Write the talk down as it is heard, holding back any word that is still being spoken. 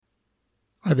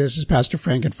Hi, this is Pastor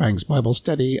Frank at Frank's Bible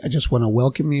Study. I just want to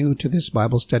welcome you to this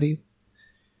Bible study.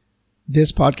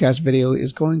 This podcast video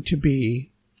is going to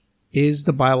be, is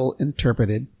the Bible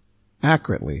interpreted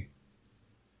accurately?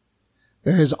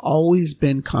 There has always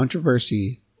been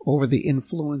controversy over the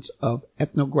influence of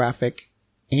ethnographic,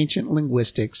 ancient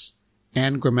linguistics,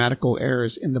 and grammatical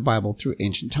errors in the Bible through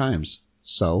ancient times.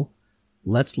 So,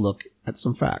 let's look at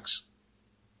some facts.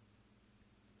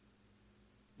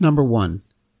 Number 1.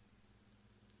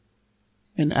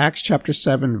 In Acts chapter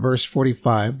 7, verse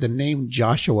 45, the name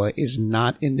Joshua is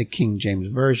not in the King James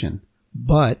Version,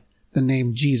 but the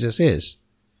name Jesus is.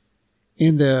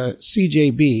 In the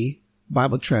CJB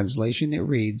Bible translation, it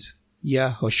reads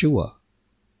Yehoshua.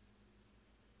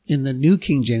 In the New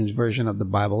King James Version of the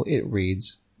Bible, it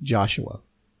reads Joshua.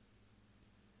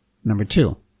 Number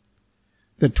 2.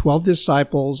 The 12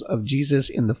 disciples of Jesus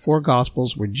in the 4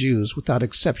 Gospels were Jews without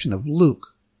exception of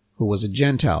Luke, who was a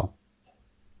Gentile,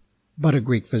 but a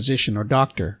Greek physician or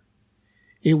doctor.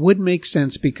 It would make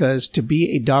sense because to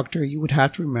be a doctor, you would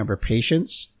have to remember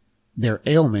patients, their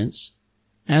ailments,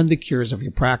 and the cures of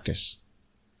your practice.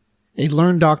 A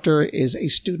learned doctor is a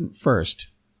student first.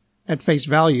 At face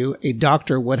value, a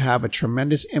doctor would have a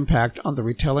tremendous impact on the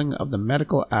retelling of the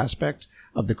medical aspect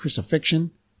of the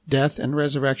crucifixion, death, and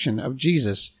resurrection of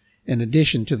Jesus, in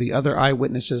addition to the other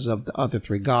eyewitnesses of the other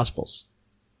 3 Gospels.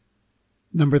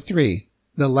 Number 3.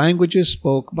 The languages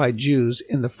spoke by Jews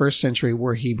in the first century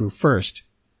were Hebrew first,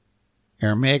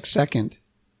 Aramaic second,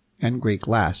 and Greek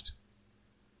last.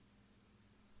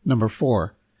 Number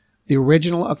 4. The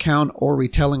original account or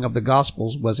retelling of the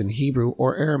Gospels was in Hebrew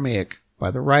or Aramaic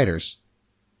by the writers.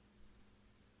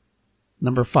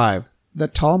 Number 5. The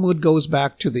Talmud goes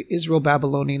back to the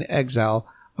Israel-Babylonian exile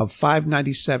of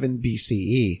 597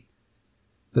 BCE.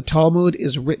 The Talmud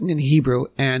is written in Hebrew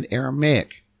and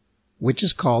Aramaic, which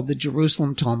is called the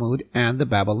Jerusalem Talmud and the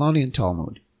Babylonian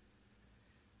Talmud.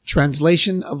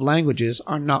 Translation of languages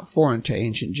are not foreign to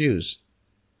ancient Jews.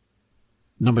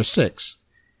 Number 6.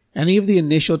 Any of the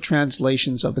initial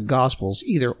translations of the Gospels,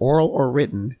 either oral or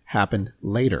written, happened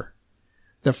later.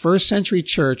 The first century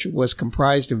church was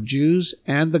comprised of Jews,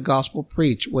 and the gospel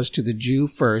preached was to the Jew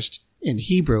first in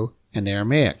Hebrew and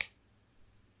Aramaic.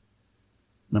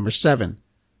 Number 7.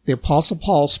 The Apostle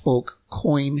Paul spoke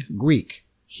Koine Greek,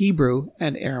 Hebrew,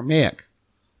 and Aramaic.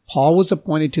 Paul was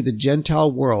appointed to the Gentile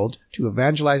world to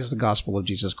evangelize the gospel of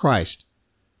Jesus Christ.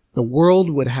 The world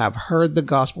would have heard the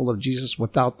gospel of Jesus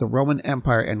without the Roman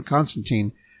Empire and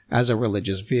Constantine as a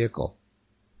religious vehicle.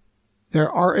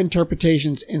 There are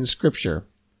interpretations in Scripture.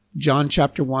 John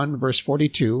chapter 1 verse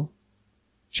 42,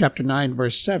 chapter 9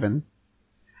 verse 7,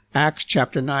 Acts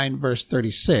chapter 9 verse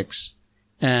 36,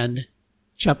 and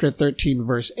chapter 13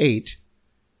 verse 8,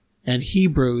 and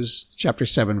Hebrews chapter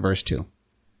 7 verse 2.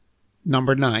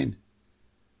 Number 9.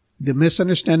 The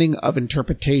misunderstanding of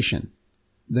interpretation.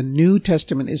 The New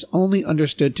Testament is only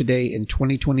understood today in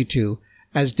 2022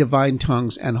 as divine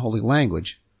tongues and holy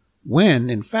language, when,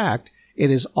 in fact,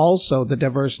 it is also the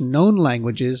diverse known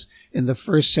languages in the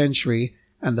first century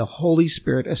and the Holy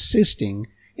Spirit assisting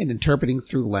in interpreting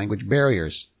through language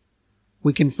barriers.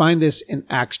 We can find this in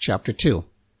Acts chapter 2.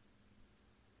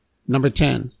 Number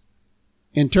 10.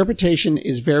 Interpretation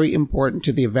is very important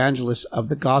to the evangelists of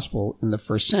the gospel in the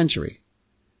first century.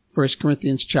 1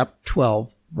 Corinthians chapter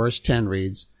 12 verse 10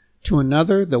 reads, "To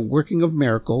another the working of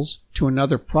miracles, to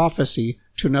another prophecy,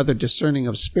 to another discerning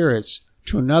of spirits,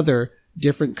 to another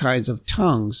different kinds of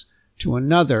tongues, to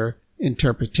another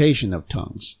interpretation of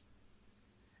tongues."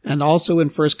 And also in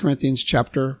 1 Corinthians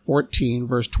chapter 14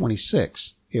 verse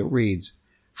 26, it reads,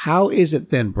 "How is it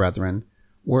then, brethren,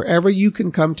 wherever you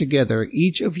can come together,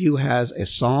 each of you has a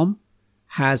psalm,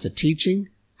 has a teaching,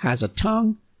 has a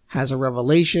tongue, has a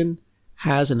revelation,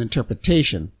 has an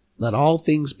interpretation. Let all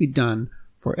things be done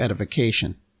for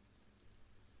edification."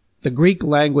 The Greek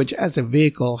language as a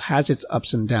vehicle has its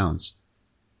ups and downs.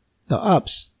 The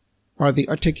ups are the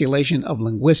articulation of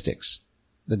linguistics.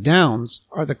 The downs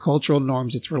are the cultural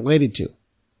norms it's related to.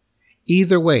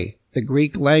 Either way, the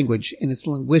Greek language in its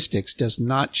linguistics does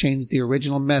not change the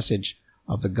original message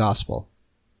of the gospel.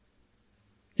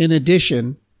 In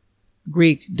addition,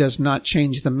 Greek does not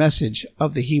change the message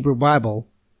of the Hebrew Bible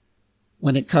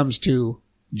when it comes to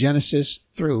Genesis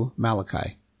through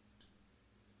Malachi.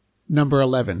 Number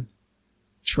 11.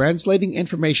 Translating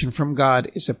information from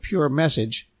God is a pure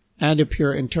message and a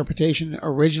pure interpretation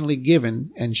originally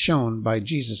given and shown by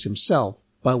Jesus himself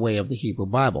by way of the Hebrew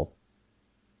Bible.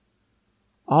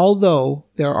 Although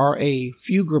there are a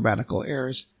few grammatical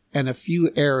errors and a few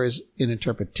errors in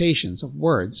interpretations of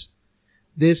words,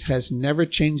 this has never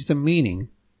changed the meaning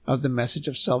of the message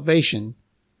of salvation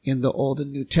in the Old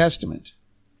and New Testament.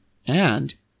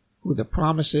 and who the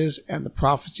promises and the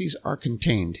prophecies are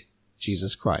contained,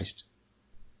 Jesus Christ.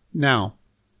 Now,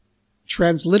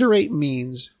 transliterate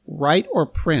means write or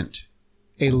print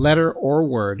a letter or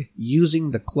word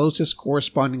using the closest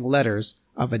corresponding letters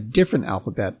of a different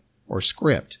alphabet or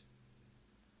script.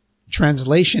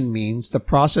 Translation means the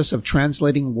process of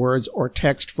translating words or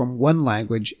text from one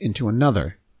language into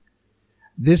another.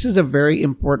 This is a very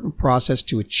important process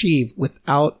to achieve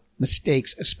without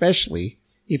mistakes, especially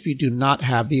if you do not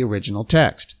have the original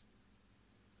text.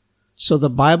 So the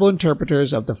Bible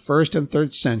interpreters of the 1st and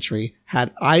 3rd century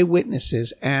had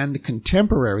eyewitnesses and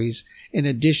contemporaries in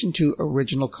addition to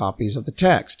original copies of the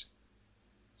text.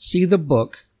 See the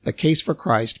book, The Case for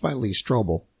Christ by Lee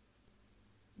Strobel.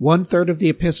 1/3 of the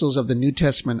epistles of the New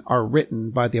Testament are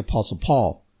written by the Apostle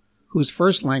Paul, whose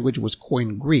first language was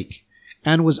Koine Greek,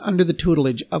 and was under the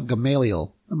tutelage of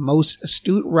Gamaliel, the most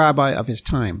astute rabbi of his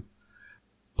time.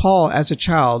 Paul, as a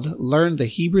child, learned the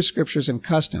Hebrew scriptures and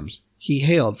customs. He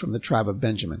hailed from the tribe of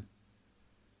Benjamin.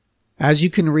 As you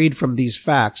can read from these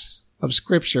facts of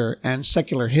scripture and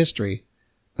secular history,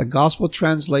 the gospel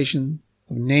translation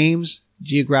of names,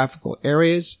 geographical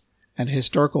areas, and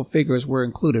historical figures were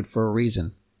included for a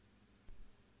reason.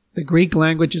 The Greek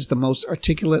language is the most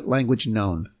articulate language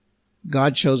known.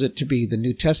 God chose it to be the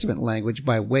New Testament language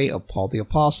by way of Paul the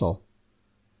Apostle.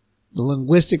 The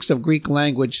linguistics of Greek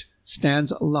language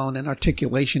stands alone in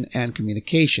articulation and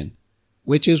communication,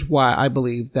 which is why I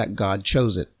believe that God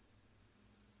chose it.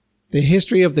 The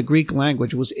history of the Greek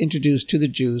language was introduced to the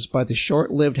Jews by the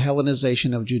short-lived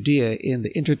Hellenization of Judea in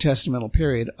the intertestamental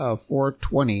period of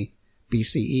 420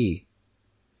 BCE.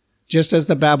 Just as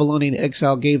the Babylonian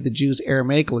exile gave the Jews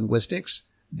Aramaic linguistics,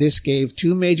 this gave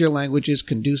two major languages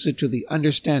conducive to the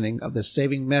understanding of the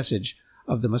saving message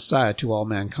of the Messiah to all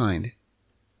mankind.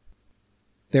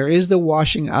 There is the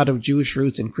washing out of Jewish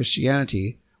roots in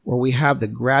Christianity, where we have the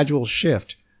gradual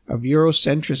shift of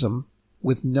Eurocentrism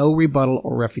with no rebuttal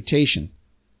or refutation.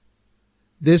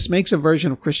 This makes a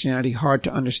version of Christianity hard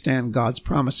to understand God's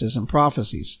promises and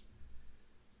prophecies.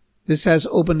 This has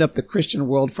opened up the Christian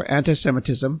world for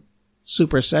anti-Semitism,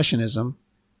 supersessionism,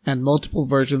 and multiple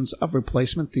versions of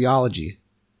replacement theology.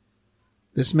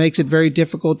 This makes it very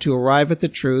difficult to arrive at the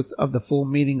truth of the full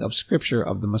meaning of Scripture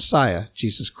of the Messiah,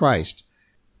 Jesus Christ,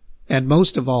 and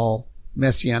most of all,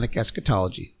 Messianic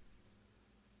eschatology.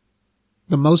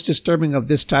 The most disturbing of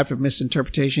this type of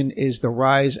misinterpretation is the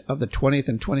rise of the 20th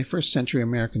and 21st century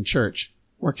American church,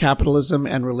 where capitalism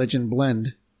and religion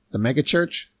blend, the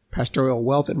megachurch, pastoral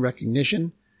wealth and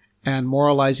recognition, and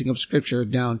moralizing of Scripture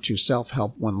down to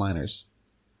self-help one-liners.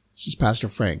 This is Pastor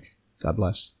Frank. God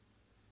bless.